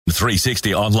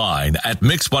360 online at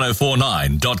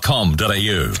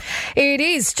mix1049.com.au. It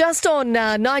is just on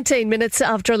 19 minutes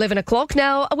after 11 o'clock.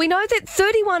 Now, we know that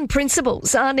 31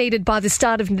 principals are needed by the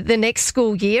start of the next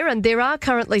school year, and there are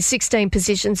currently 16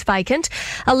 positions vacant,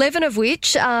 11 of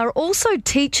which are also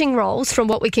teaching roles from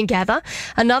what we can gather.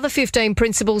 Another 15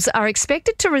 principals are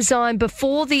expected to resign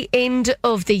before the end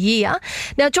of the year.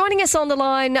 Now, joining us on the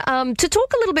line to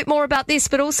talk a little bit more about this,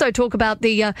 but also talk about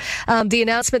the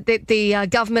announcement that the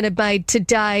government had made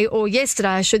today, or yesterday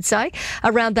I should say,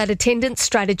 around that attendance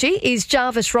strategy is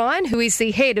Jarvis Ryan, who is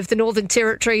the head of the Northern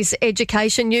Territory's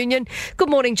Education Union. Good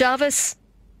morning, Jarvis.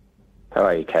 How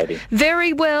are you, Katie?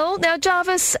 Very well. Now,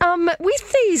 Jarvis,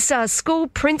 with these school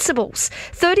principals,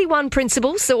 31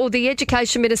 principals, or the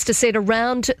Education Minister said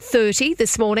around 30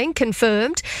 this morning,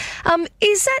 confirmed.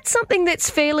 Is that something that's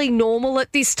fairly normal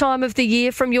at this time of the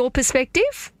year from your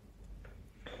perspective?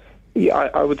 Yeah,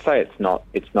 I would say it's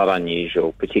not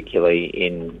unusual, particularly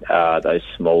in those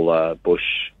smaller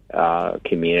bush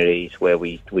communities where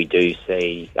we do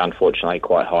see, unfortunately,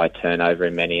 quite high turnover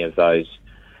in many of those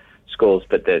schools.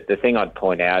 But the thing I'd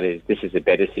point out is this is a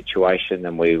better situation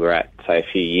than we were at, say, a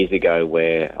few years ago,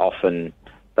 where often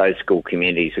those school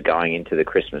communities are going into the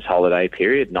Christmas holiday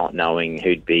period not knowing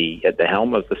who'd be at the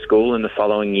helm of the school in the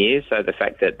following year. So the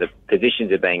fact that the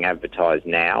positions are being advertised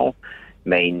now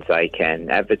means they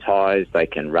can advertise, they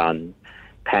can run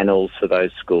panels for those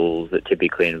schools that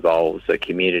typically involves a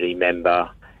community member,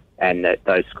 and that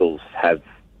those schools have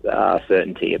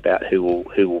certainty about who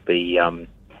will be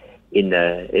in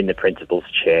the principal's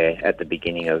chair at the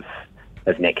beginning of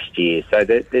next year. So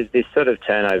there's this sort of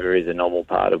turnover is a normal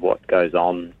part of what goes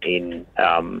on in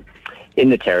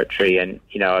the Territory, and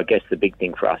I guess the big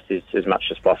thing for us is, as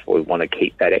much as possible, we want to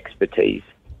keep that expertise.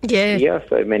 Yeah,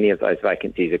 so many of those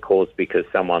vacancies are caused because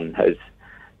someone has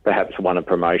perhaps won a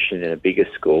promotion in a bigger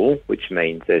school, which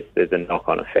means there's a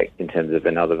knock-on effect in terms of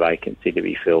another vacancy to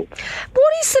be filled.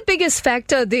 What is the biggest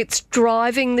factor that's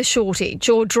driving the shortage,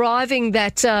 or driving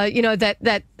that,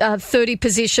 that 30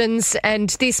 positions, and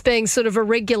this being sort of a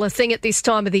regular thing at this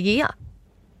time of the year?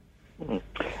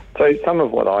 So some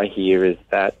of what I hear is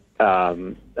that a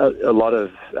lot of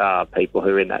people who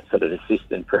are in that sort of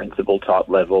assistant principal type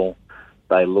level,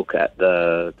 they look at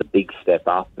the big step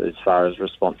up as far as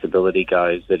responsibility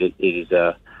goes, that it is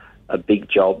a big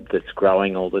job that's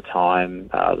growing all the time.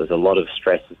 There's a lot of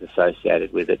stresses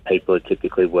associated with it. People are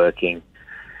typically working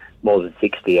more than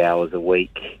 60 hours a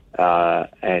week,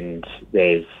 and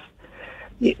there's,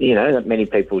 many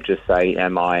people just say,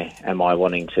 am I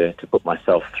wanting to put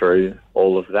myself through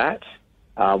all of that?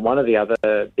 One of the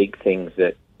other big things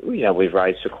that we've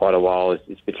raised for quite a while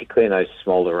is particularly in those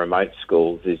smaller remote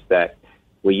schools, is that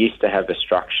we used to have a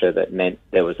structure that meant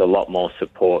there was a lot more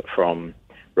support from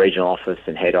regional office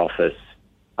and head office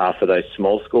for those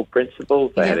small school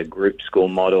principals. They had a group school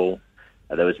model.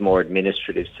 There was more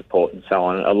administrative support and so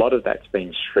on. A lot of that's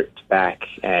been stripped back,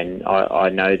 and I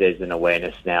know there's an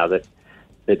awareness now that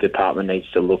the department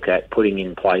needs to look at putting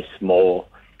in place more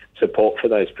support for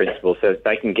those principals so that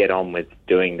they can get on with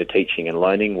doing the teaching and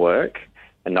learning work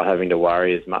and not having to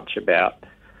worry as much about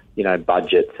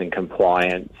budgets and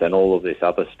compliance and all of this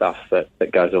other stuff that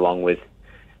goes along with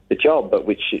the job, but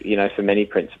which, for many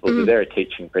principals, if they're a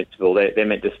teaching principal, they're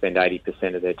meant to spend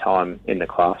 80% of their time in the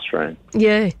classroom.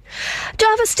 Yeah.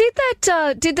 Jarvis,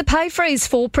 did the pay freeze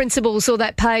for principals, or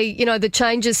that pay, the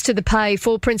changes to the pay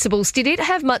for principals, did it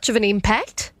have much of an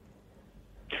impact?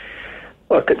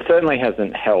 Look, it certainly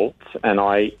hasn't helped, and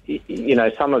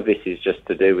some of this is just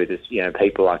to do with this,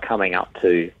 people are coming up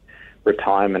to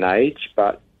retirement age,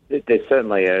 but there's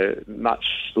certainly a much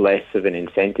less of an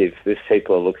incentive if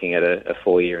people are looking at a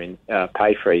 4-year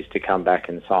pay freeze to come back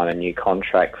and sign a new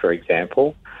contract, for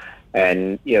example.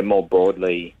 And more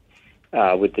broadly,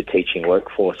 with the teaching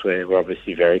workforce, we're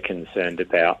obviously very concerned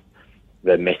about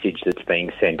the message that's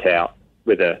being sent out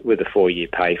with a 4-year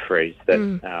pay freeze,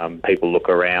 that people look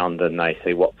around and they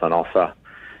see what's on offer,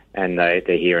 and they're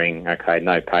hearing, okay,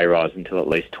 no pay rise until at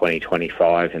least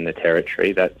 2025 in the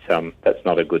Territory. That's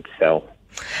not a good sell.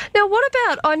 Now, what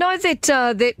about, I know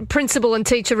that principal and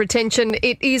teacher retention,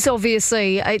 it is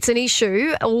obviously, it's an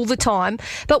issue all the time,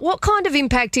 but what kind of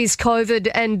impact is COVID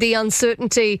and the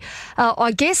uncertainty,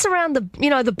 I guess, around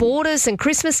the borders and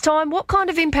Christmas time, what kind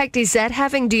of impact is that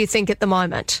having, do you think, at the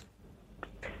moment?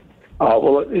 Oh,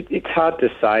 well, it's hard to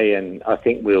say, and I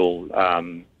think we'll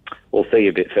see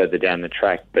a bit further down the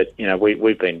track, but,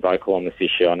 we've been vocal on this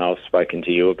issue, and I've spoken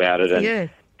to you about it, and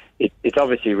it's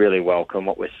obviously really welcome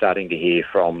what we're starting to hear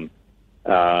from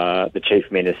the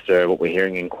Chief Minister, what we're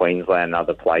hearing in Queensland and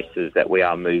other places, that we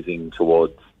are moving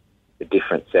towards a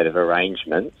different set of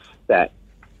arrangements that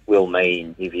will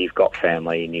mean if you've got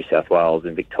family in New South Wales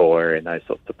and Victoria and those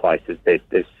sorts of places, there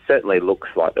certainly looks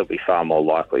like there'll be far more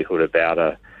likelihood about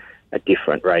a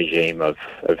different regime of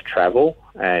travel.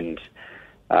 And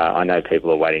I know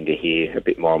people are waiting to hear a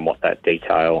bit more on what that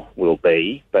detail will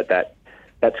be, but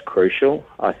that's crucial,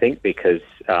 I think, because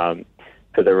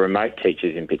for the remote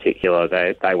teachers in particular,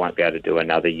 they won't be able to do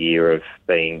another year of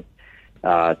being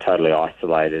totally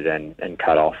isolated and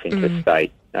cut off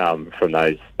interstate from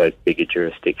those bigger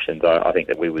jurisdictions. I think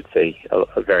that we would see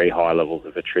a very high levels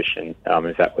of attrition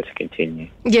if that were to continue.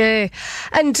 Yeah,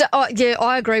 and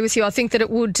I agree with you. I think that it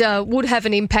would have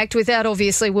an impact without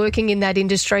obviously working in that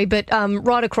industry, but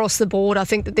right across the board, I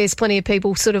think that there's plenty of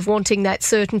people sort of wanting that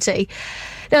certainty.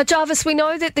 Now, Jarvis, we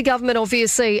know that the government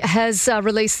obviously has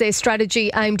released their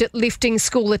strategy aimed at lifting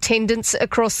school attendance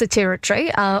across the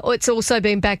territory. It's also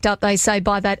been backed up, they say,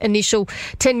 by that initial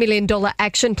 $10 million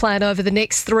action plan over the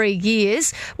next 3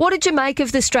 years. What did you make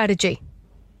of the strategy?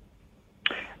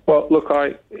 Well, look,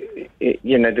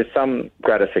 there's some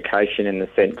gratification in the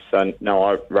sense,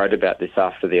 I wrote about this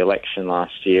after the election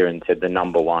last year and said the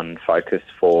number one focus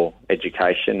for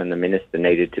education and the minister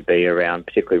needed to be around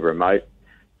particularly remote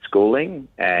schooling,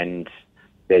 and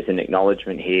there's an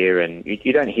acknowledgement here, and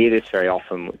you don't hear this very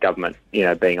often with government,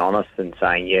 being honest and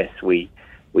saying, yes, we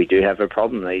do have a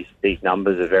problem. These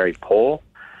numbers are very poor.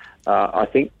 I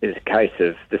think there's a case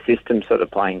of the system sort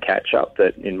of playing catch up,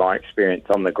 that in my experience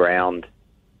on the ground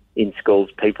in schools,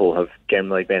 people have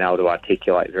generally been able to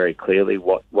articulate very clearly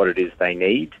what it is they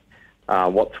need.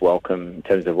 What's welcome in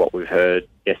terms of what we've heard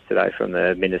yesterday from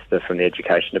the Minister from the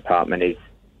Education Department is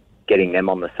getting them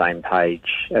on the same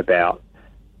page about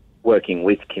working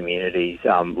with communities,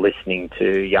 listening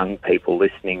to young people,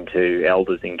 listening to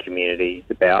elders in communities,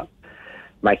 about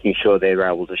making sure they're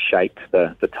able to shape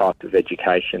the type of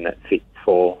education that fits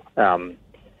for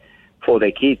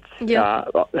their kids. Yeah.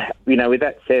 With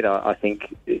that said, I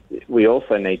think we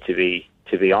also need to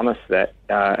be honest that,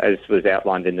 as was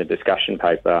outlined in the discussion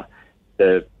paper,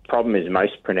 the problem is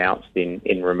most pronounced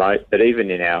in remote, but even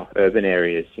in our urban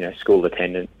areas, school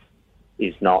attendance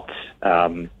is not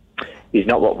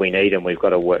what we need, and we've got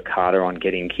to work harder on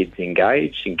getting kids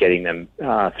engaged and getting them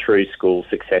through school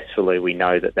successfully. We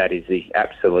know that is the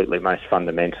absolutely most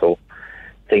fundamental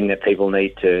thing that people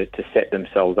need to set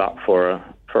themselves up for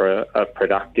a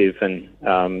productive and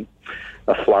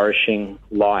a flourishing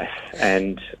life.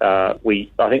 And I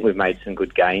think we've made some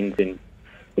good gains in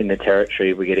the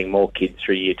territory. We're getting more kids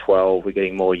through Year 12. We're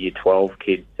getting more Year 12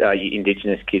 kids,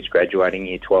 Indigenous kids graduating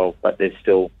Year 12, but there's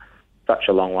still such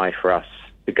a long way for us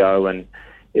to go, and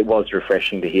it was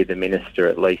refreshing to hear the Minister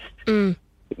at least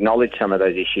acknowledge some of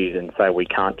those issues and say we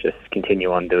can't just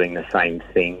continue on doing the same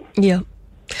thing. Yeah.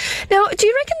 Now, do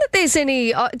you reckon that there's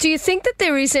any, do you think that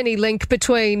there is any link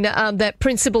between that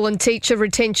principal and teacher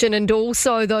retention and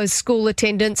also those school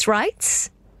attendance rates?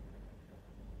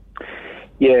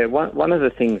 Yeah, one of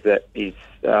the things that is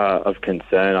of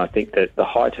concern, I think that the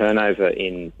high turnover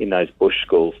in those bush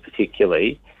schools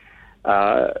particularly,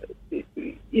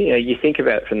 you think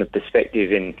about it from the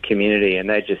perspective in community and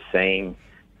they're just seeing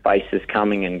faces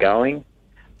coming and going.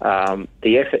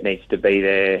 The effort needs to be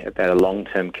there about a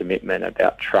long-term commitment,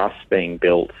 about trust being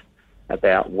built,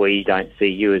 about we don't see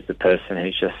you as the person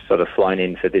who's just sort of flown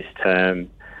in for this term,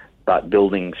 but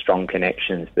building strong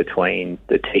connections between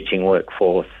the teaching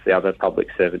workforce, the other public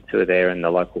servants who are there, and the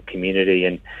local community.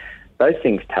 And those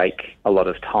things take a lot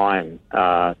of time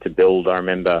to build. I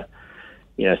remember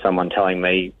someone telling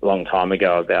me a long time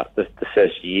ago about the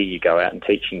first year you go out and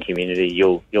teach in community,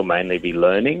 you'll mainly be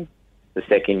learning. The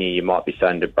second year you might be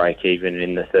starting to break even, and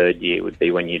in the third year would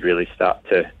be when you'd really start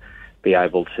to be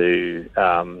able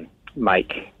to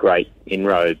make great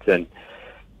inroads. And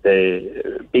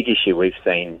the big issue we've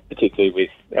seen, particularly with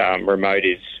remote,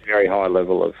 is very high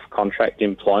level of contract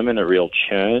employment, a real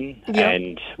churn. Yep.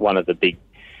 And one of the big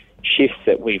shifts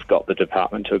that we've got the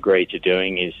department to agree to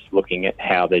doing is looking at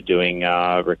how they're doing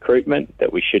recruitment,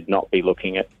 that we should not be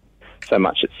looking at so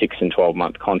much at 6 and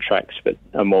 12-month contracts, but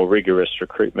a more rigorous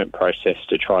recruitment process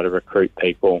to try to recruit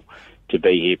people to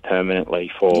be here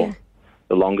permanently for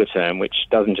the longer term, which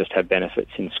doesn't just have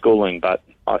benefits in schooling, but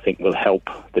I think will help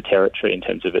the territory in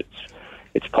terms of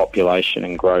its population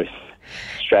and growth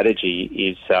strategy.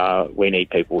 Is we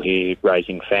need people here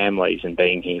raising families and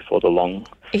being here for the long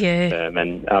term,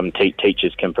 and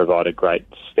teachers can provide a great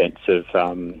sense of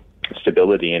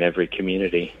stability in every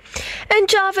community. And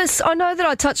Jarvis, I know that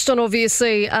I touched on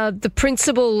obviously the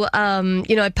principal,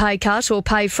 pay cut or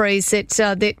pay freeze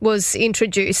that was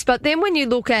introduced, but then when you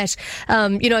look at,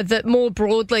 more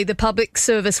broadly the public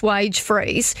service wage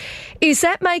freeze, is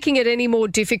that making it any more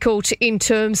difficult in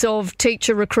terms of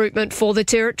teacher recruitment for the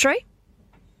Territory?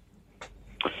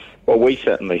 Well, we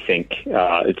certainly think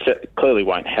it clearly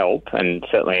won't help, and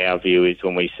certainly our view is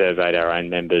when we surveyed our own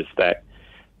members that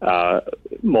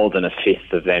more than a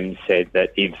fifth of them said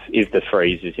that if the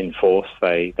freeze is enforced,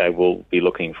 they will be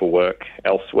looking for work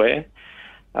elsewhere.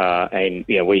 And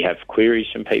we have queries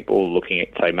from people looking at,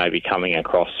 say, maybe coming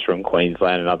across from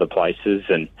Queensland and other places,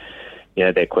 and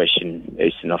their question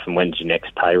is often, when's your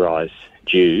next pay rise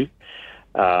due?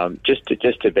 Just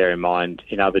to bear in mind,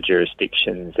 in other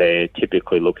jurisdictions, they're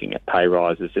typically looking at pay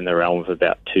rises in the realm of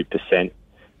about 2%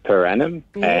 per annum.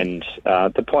 Yeah. And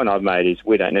the point I've made is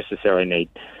we don't necessarily need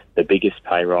the biggest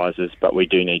pay rises, but we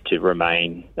do need to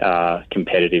remain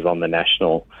competitive on the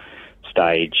national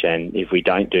stage. And if we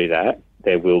don't do that,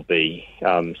 there will be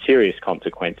serious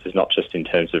consequences, not just in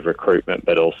terms of recruitment,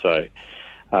 but also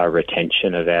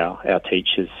retention of our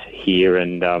teachers here.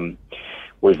 And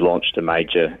we've launched a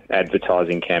major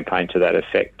advertising campaign to that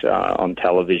effect on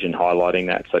television, highlighting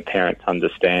that so parents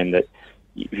understand that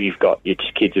if your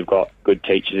kids have got good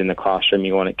teachers in the classroom,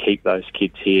 you want to keep those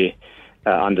kids here.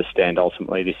 Understand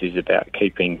ultimately this is about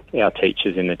keeping our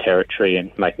teachers in the Territory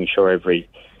and making sure every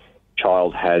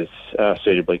child has a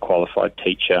suitably qualified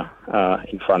teacher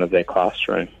in front of their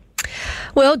classroom.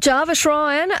 Well, Jarvis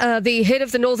Ryan, the head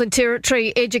of the Northern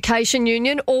Territory Education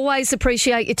Union, always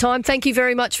appreciate your time. Thank you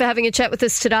very much for having a chat with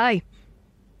us today.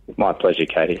 My pleasure,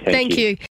 Katie. Thank you.